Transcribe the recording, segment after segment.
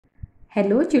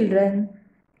Hello children.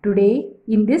 Today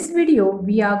in this video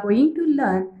we are going to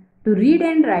learn to read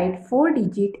and write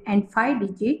 4-digit and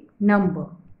 5-digit number.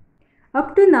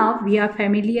 Up to now we are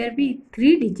familiar with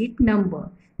 3-digit number.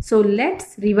 So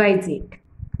let's revise it.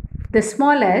 The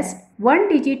smallest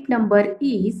 1-digit number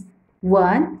is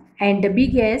 1 and the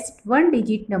biggest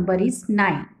 1-digit number is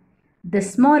 9. The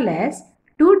smallest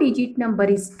 2-digit number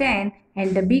is 10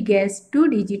 and the biggest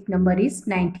 2-digit number is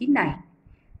 99.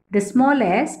 The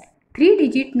smallest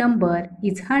 3-digit number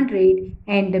is 100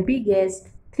 and the biggest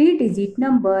 3-digit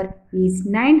number is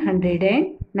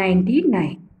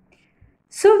 999.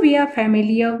 So we are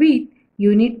familiar with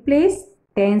unit place,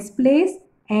 tens place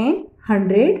and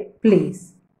hundred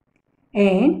place.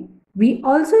 And we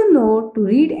also know to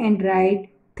read and write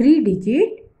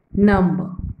 3-digit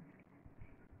number.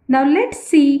 Now let's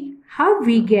see how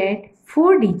we get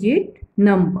 4-digit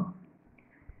number.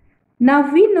 Now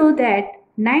we know that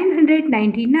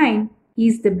 999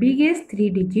 is the biggest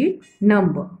 3-digit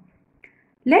number.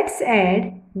 Let's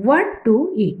add 1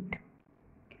 to it.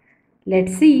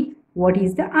 Let's see what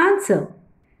is the answer.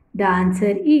 The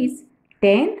answer is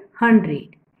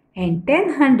 1000 and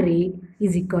 1000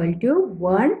 is equal to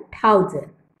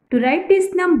 1000. To write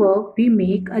this number, we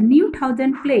make a new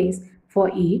thousand place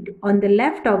for it on the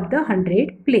left of the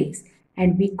 100 place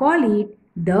and we call it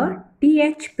the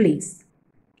TH place.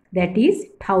 That is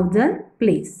 1000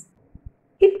 place.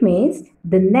 It means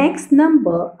the next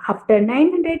number after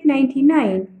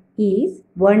 999 is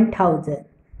 1000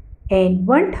 and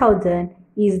 1000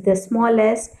 is the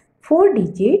smallest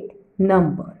 4-digit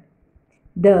number.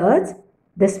 Thus,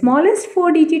 the smallest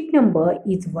 4-digit number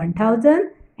is 1000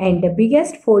 and the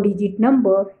biggest 4-digit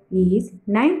number is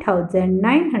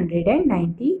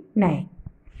 9999.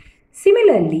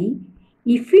 Similarly,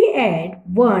 if we add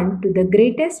 1 to the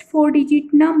greatest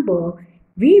 4-digit number,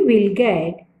 we will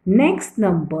get next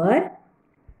number,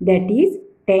 that is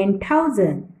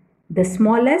 10,000, the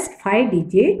smallest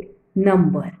 5-digit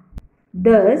number.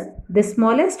 Thus, the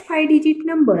smallest 5-digit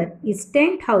number is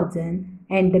 10,000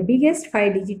 and the biggest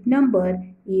 5-digit number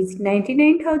is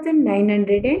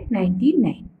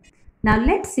 99,999. Now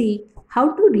let's see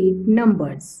how to read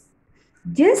numbers.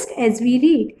 Just as we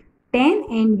read 10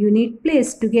 and unit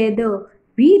place together,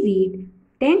 we read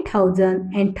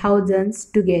 10,000 and thousands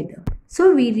together.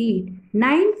 So we read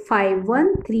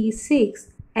 95136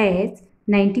 as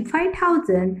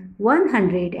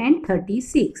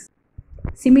 95,136.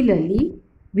 Similarly,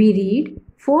 we read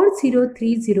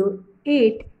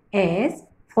 40308 as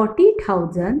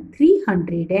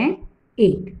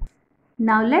 40,308.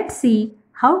 Now let's see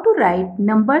how to write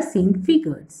numbers in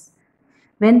figures.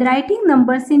 When writing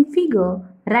numbers in figure,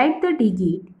 write the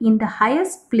digit in the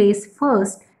highest place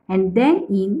first and then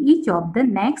in each of the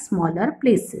next smaller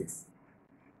places.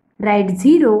 Write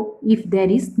 0 if there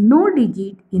is no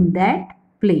digit in that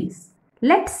place.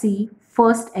 Let's see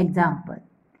first example.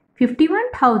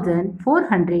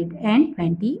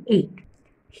 51,428.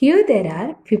 Here there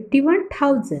are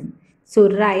 51,000. So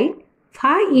write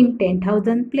 5 in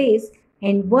 10,000 place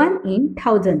and 1 in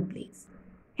 1000 place.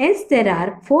 As there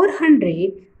are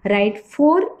 400, write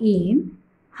 4 in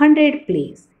 100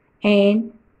 place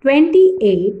and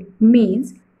 28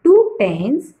 means 2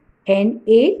 tens and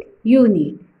 8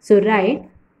 unit. So write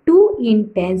 2 in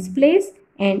tens place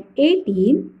and 8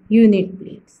 in unit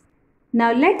place.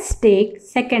 Now let's take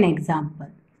second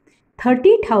example.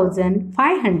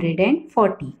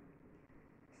 30,540.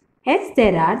 As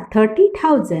there are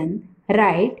 30,000,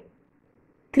 write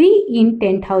 3 in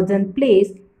 10,000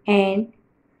 place and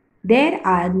there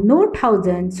are no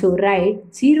thousands, so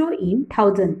write 0 in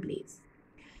 1000 place.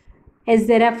 As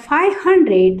there are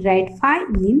 500, write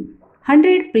 5 in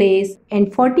 100 place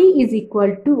and 40 is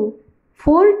equal to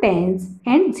 4 tens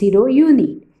and 0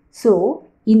 unit. So,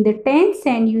 in the tens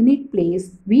and unit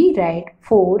place, we write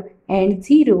 4 and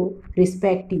 0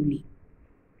 respectively.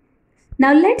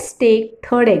 Now let's take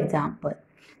third example.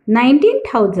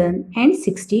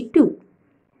 19,062.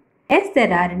 As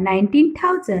there are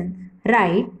 19,000,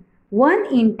 write 1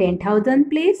 in 10,000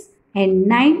 place and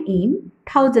 9 in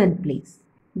 1000 place.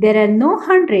 There are no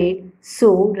 100,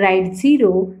 so write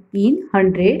 0 in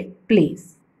 100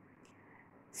 place.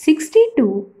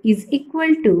 62 is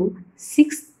equal to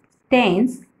 6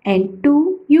 tens and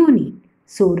 2 unit.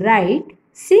 So write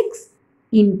 6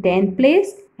 in 10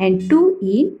 place and 2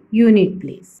 in unit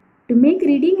place. To make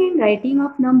reading and writing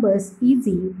of numbers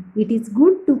easy, it is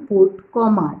good to put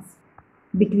commas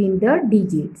between the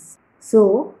digits.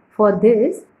 So for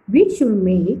this, we should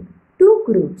make 2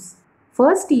 groups.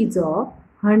 First is of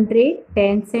 100,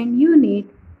 tens and unit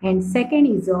and second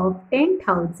is of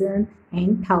 10,000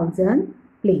 and 1000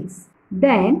 place.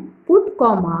 Then put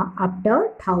comma after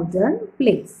 1000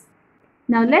 place.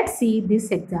 Now let's see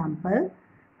this example.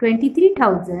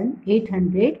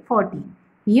 23,840.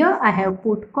 Here I have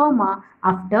put comma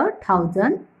after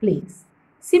 1000 place.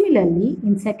 Similarly,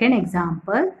 in second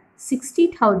example,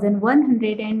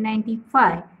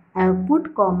 60,195. I have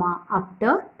put comma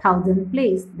after 1000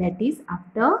 place, that is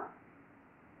after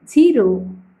 0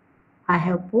 I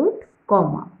have put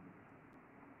comma.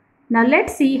 Now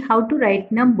let's see how to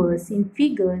write numbers in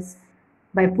figures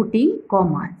by putting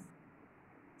commas.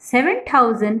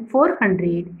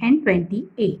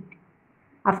 7,428.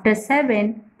 After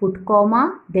 7, put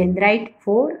comma, then write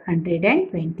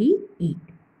 428.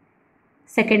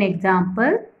 Second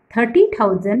example,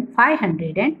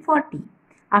 30,540.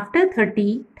 After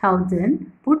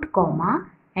 30,000, put comma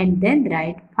and then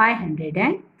write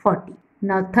 540.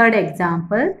 Now third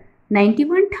example,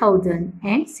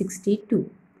 91,062.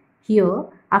 Here,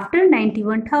 after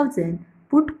 91,000,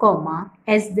 put comma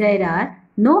as there are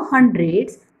no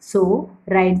hundreds, so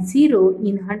write 0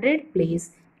 in 100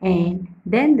 place and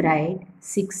then write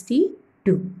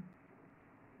 62.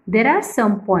 There are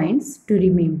some points to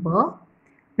remember.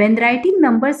 When writing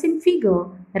numbers in figure,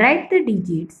 write the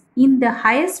digits in the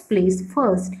highest place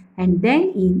first and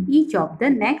then in each of the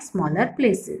next smaller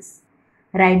places.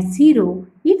 Write 0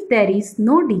 if there is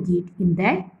no digit in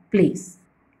that place.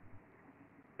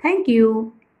 Thank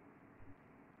you.